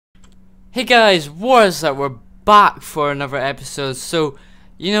Hey guys, what is up? We're back for another episode. So,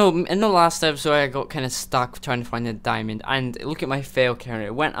 you know, in the last episode I got kind of stuck trying to find a diamond, and look at my fail counter,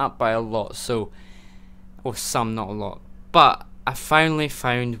 it went up by a lot, so, or some, not a lot, but I finally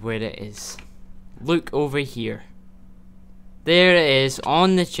found where it is. Look over here. There it is,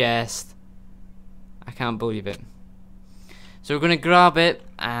 on the chest. I can't believe it. So we're gonna grab it,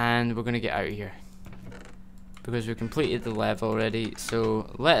 and we're gonna get out of here. Because we completed the level already,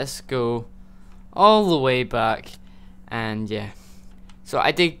 so let us go all the way back. And yeah, so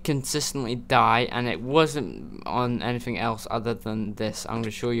I did consistently die, and it wasn't on anything else other than this. I'm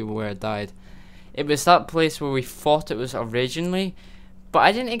gonna show you where I died. It was that place where we thought it was originally, but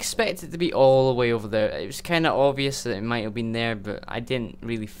I didn't expect it to be all the way over there. It was kind of obvious that it might have been there, but I didn't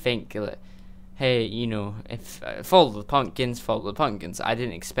really think that, hey, you know, if follow the pumpkins, follow the pumpkins. I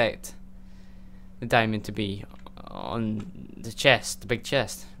didn't expect the diamond to be on the chest, the big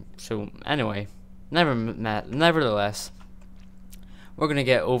chest. So anyway, nevertheless, we're gonna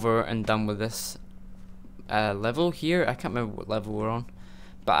get over and done with this level here. I can't remember what level we're on,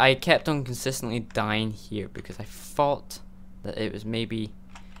 but I kept on consistently dying here because I thought that it was maybe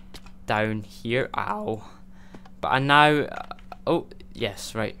down here. Ow! But I now, oh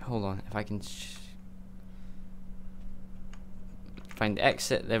yes, right. Hold on, if I can find the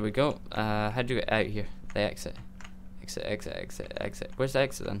exit. There we go. How do you get out here? The exit. Exit. Where's the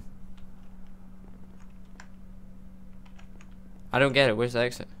exit then? I don't get it. Where's the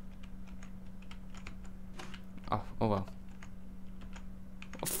exit? Oh well.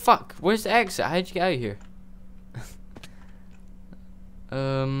 Oh, fuck. Where's the exit? How'd you get out of here?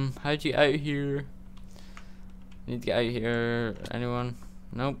 How'd you get out of here? Need to get out of here. Anyone?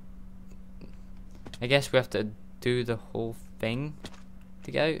 Nope. I guess we have to do the whole thing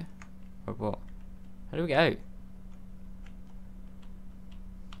to get out? Or what? How do we get out?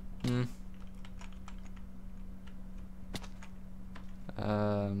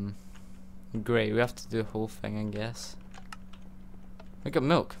 Great, we have to do the whole thing, I guess. We got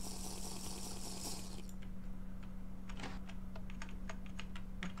milk.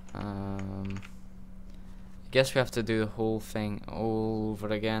 I guess we have to do the whole thing all over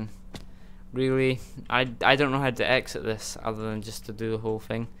again. Really, I don't know how to exit this other than just to do the whole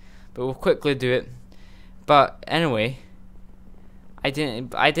thing, but we'll quickly do it. But anyway, I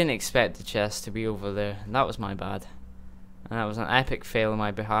didn't expect the chest to be over there. That was my bad, and that was an epic fail on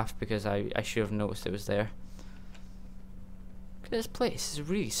my behalf because I should have noticed it was there. Look at this place. It's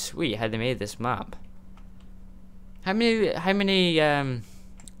really sweet how they made this map. How many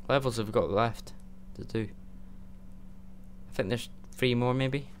levels have we got left to do? I think there's 3 more,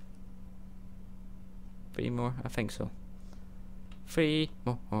 maybe. 3 more, I think so. 3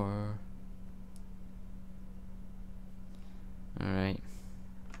 more. Alright.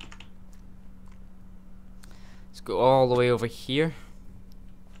 Let's go all the way over here.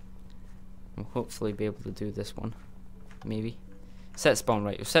 We'll hopefully be able to do this one. Maybe. Set spawn,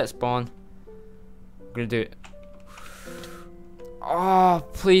 right. Set spawn. We're gonna do it. Oh,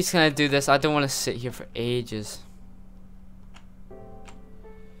 please can I do this? I don't want to sit here for ages.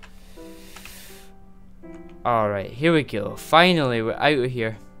 Alright, here we go. Finally, we're out of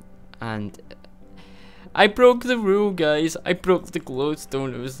here. And I broke the rule, guys. I broke the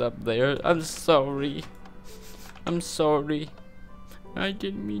glowstone. It was up there. I'm sorry. I'm sorry. I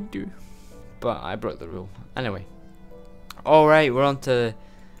didn't mean to. But I broke the rule. Anyway. Alright, we're on to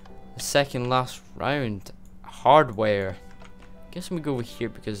the second last round. Hardware. Guess I'm gonna go over here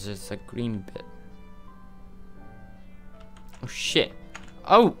because there's a green bit. Oh shit.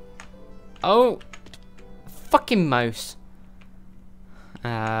 Oh! Oh! Fucking mouse.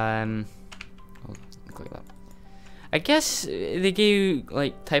 Hold on, click that. I guess they give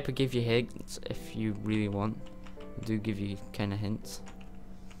like give you hints if you really want. They do give you kind of hints.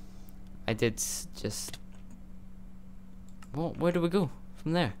 I did just. What? Where do we go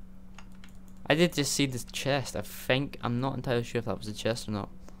from there? I did just see this chest. I think I'm not entirely sure if that was a chest or not.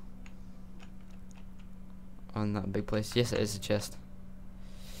 On that big place. Yes, it is a chest.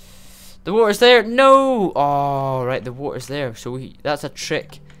 The water's there. No. Oh, right. The water's there. So that's a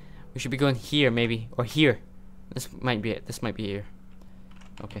trick. We should be going here, maybe, or here. This might be it. This might be here.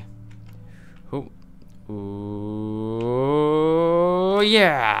 Okay. Oh. Ooh,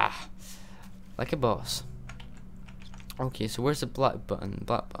 yeah. Like a boss. Okay, so where's the black button?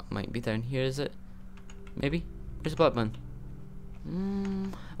 Black button might be down here, is it? Maybe. Where's the black button?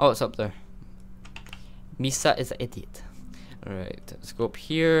 Oh, it's up there. Misa is an idiot. Alright, let's go up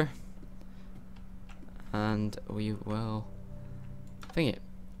here. And we will thing it.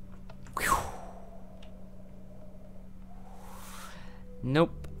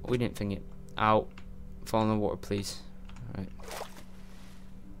 Nope. We didn't think it. Ow. Fall in the water, please. Alright.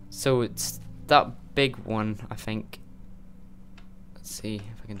 So it's that big one, I think. Let's see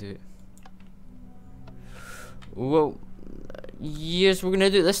if I can do it. Whoa. Yes, we're gonna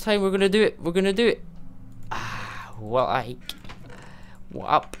do it this time. We're gonna do it. We're gonna do it. Ah, like. What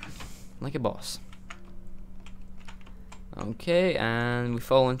up? Like a boss. Okay, and we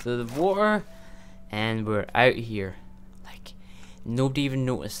fall into the water. And we're out here. Like, nobody even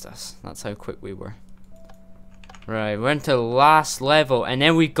noticed us. That's how quick we were. Right, we're into the last level. And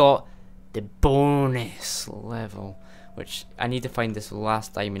then we got the bonus level. Which, I need to find this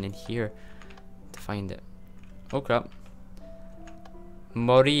last diamond in here to find it. Oh crap.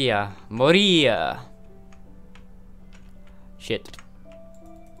 Moria. Shit.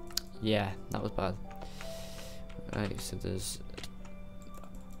 Yeah, that was bad. Right, so there's...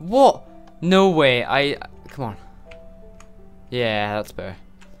 What? No way, come on. Yeah, that's better.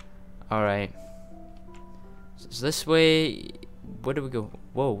 Alright. So this way... Where do we go?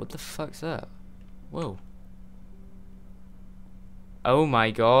 Whoa, what the fuck's that? Whoa. Oh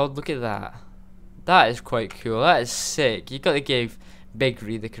my god, look at that. That is quite cool. That is sick. You gotta give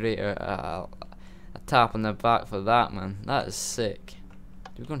Bigre, the creator, a tap on the back for that, man. That is sick.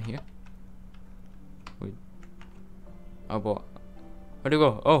 Do we go in here? Wait. Oh, what? Where'd we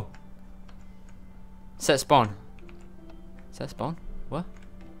go? Oh. Set spawn. Set spawn? What?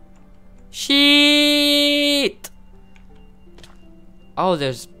 Shit! Oh,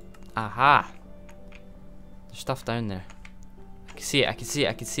 there's... Aha. There's stuff down there. I can see it, I can see it,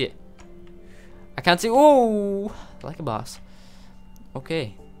 I can see it. I can't see. Oh, like a boss.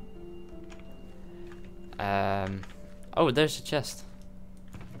 Okay. Oh, there's a chest.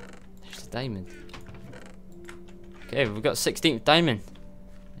 There's a diamond. Okay, we've got 16th diamond.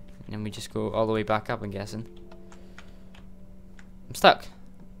 And then we just go all the way back up, I'm guessing. I'm stuck.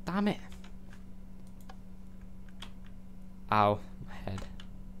 Damn it. Ow, my head.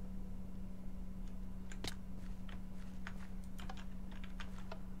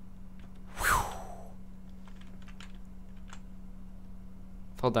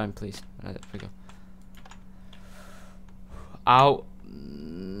 Fall down, please. There we go. Ow.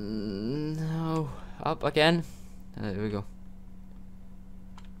 No. Up again. There we go.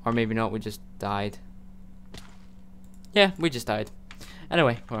 Or maybe not, we just died. Yeah, we just died.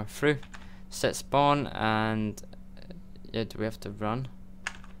 Anyway, we're through. Set spawn and... yeah, do we have to run?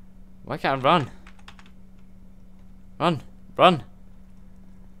 Why can't I run? Run. Run.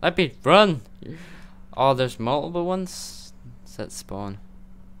 Let me run. Oh, there's multiple ones. Set spawn.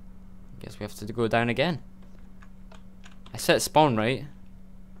 Guess we have to go down again. I set spawn right.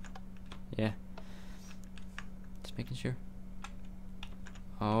 Yeah. Just making sure.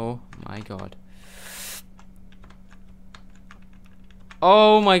 Oh my god.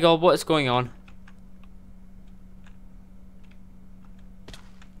 Oh my god, what is going on?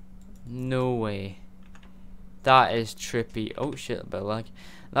 No way. That is trippy. Oh shit, a bit of lag.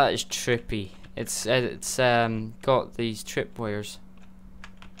 That is trippy. It's got these tripwires.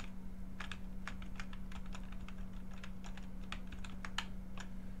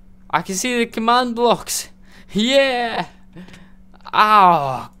 I can see the command blocks. Yeah.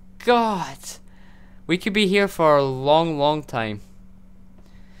 Oh god. We could be here for a long, long time.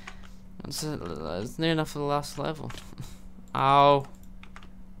 That's near enough for the last level. Ow.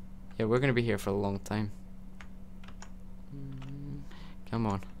 Yeah, we're gonna be here for a long time. Come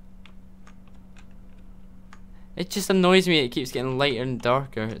on. It just annoys me. It keeps getting lighter and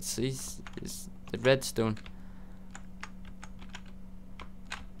darker. It's the redstone.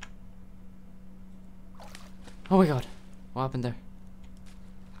 Oh my god. What happened there?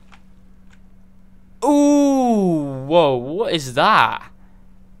 Ooh! Whoa, what is that?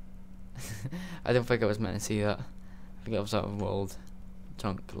 I don't think I was meant to see that. I think I was out of world.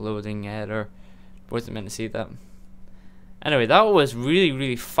 Junk loading error. Wasn't meant to see that. Anyway, that was really,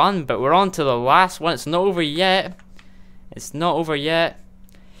 really fun, but we're on to the last one. It's not over yet. It's not over yet.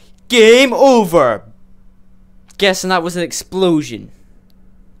 Game over! Guessing that was an explosion.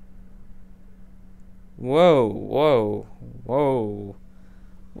 Whoa, whoa, whoa.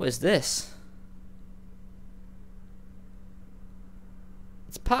 What is this?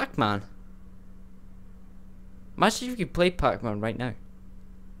 It's Pac-Man. Imagine if you could play Pac-Man right now.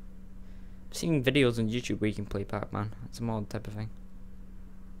 I've seen videos on YouTube where you can play Pac-Man. It's a mod type of thing.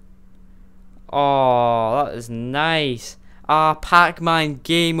 Oh, that is nice. Ah, Pac-Man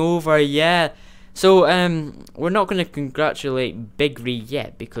game over, yeah. So, we're not going to congratulate Bigre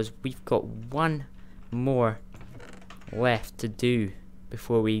yet because we've got one more left to do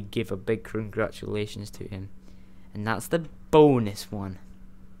before we give a big congratulations to him. And that's the bonus one.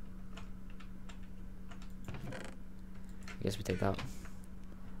 I guess we take that.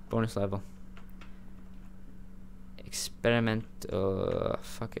 Bonus level. Experiment.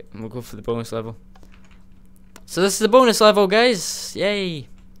 Fuck it. We'll go for the bonus level. So this is the bonus level, guys. Yay.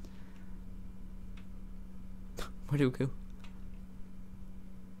 Where do we go?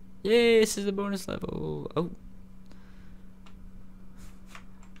 Yay, this is the bonus level. Oh.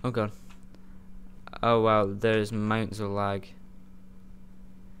 Oh god. Oh wow, there's mountains of lag.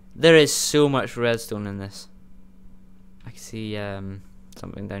 There is so much redstone in this. I can see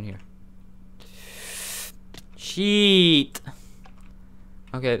something down here. Cheat!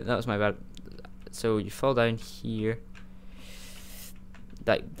 Okay, that was my bad. So you fall down here.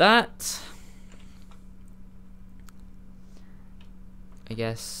 Like that. I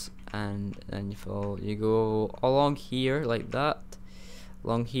guess. And then you go along here like that.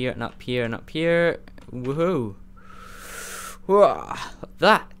 Along here and up here and up here. Woohoo! Whoa,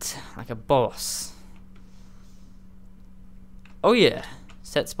 that, like a boss. Oh yeah,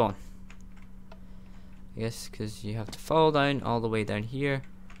 set spawn. I guess because you have to fall down all the way down here,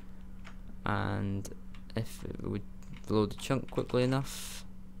 and if it would load the chunk quickly enough.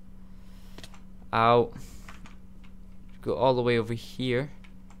 Ow. Go all the way over here.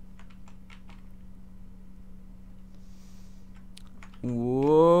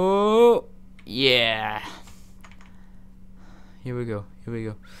 Whoa! Yeah. Here we go. Here we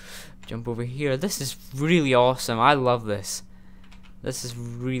go. Jump over here. This is really awesome. I love this. This is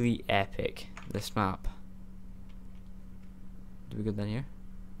really epic. This map. Do we go down here?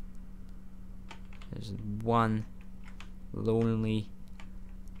 There's one lonely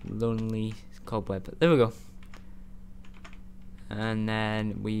cobweb. There we go. And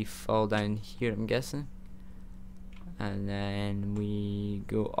then we fall down here, I'm guessing. And then we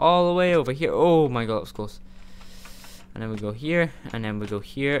go all the way over here. Oh my god, that was close. And then we go here, and then we go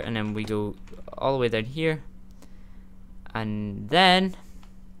here, and then we go all the way down here. And then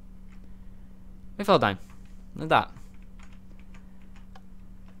we fall down. Like that.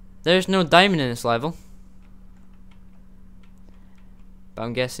 There's no diamond in this level. But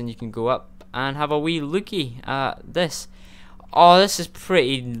I'm guessing you can go up and have a wee looky at this. Oh, this is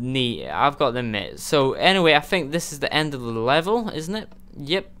pretty neat, I've got to admit. So anyway, I think this is the end of the level, isn't it?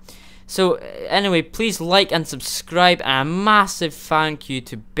 Yep. So anyway, please like and subscribe, and a massive thank you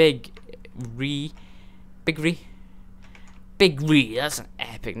to Bigre. That's an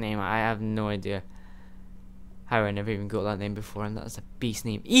epic name. I have no idea how I never even got that name before, and that's a beast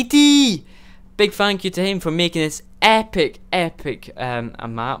name. E.T. Big thank you to him for making this epic a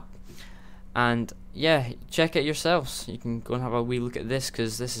map. And yeah, check it yourselves. You can go and have a wee look at this,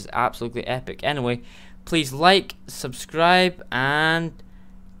 because this is absolutely epic. Anyway, please like, subscribe, and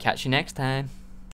catch you next time.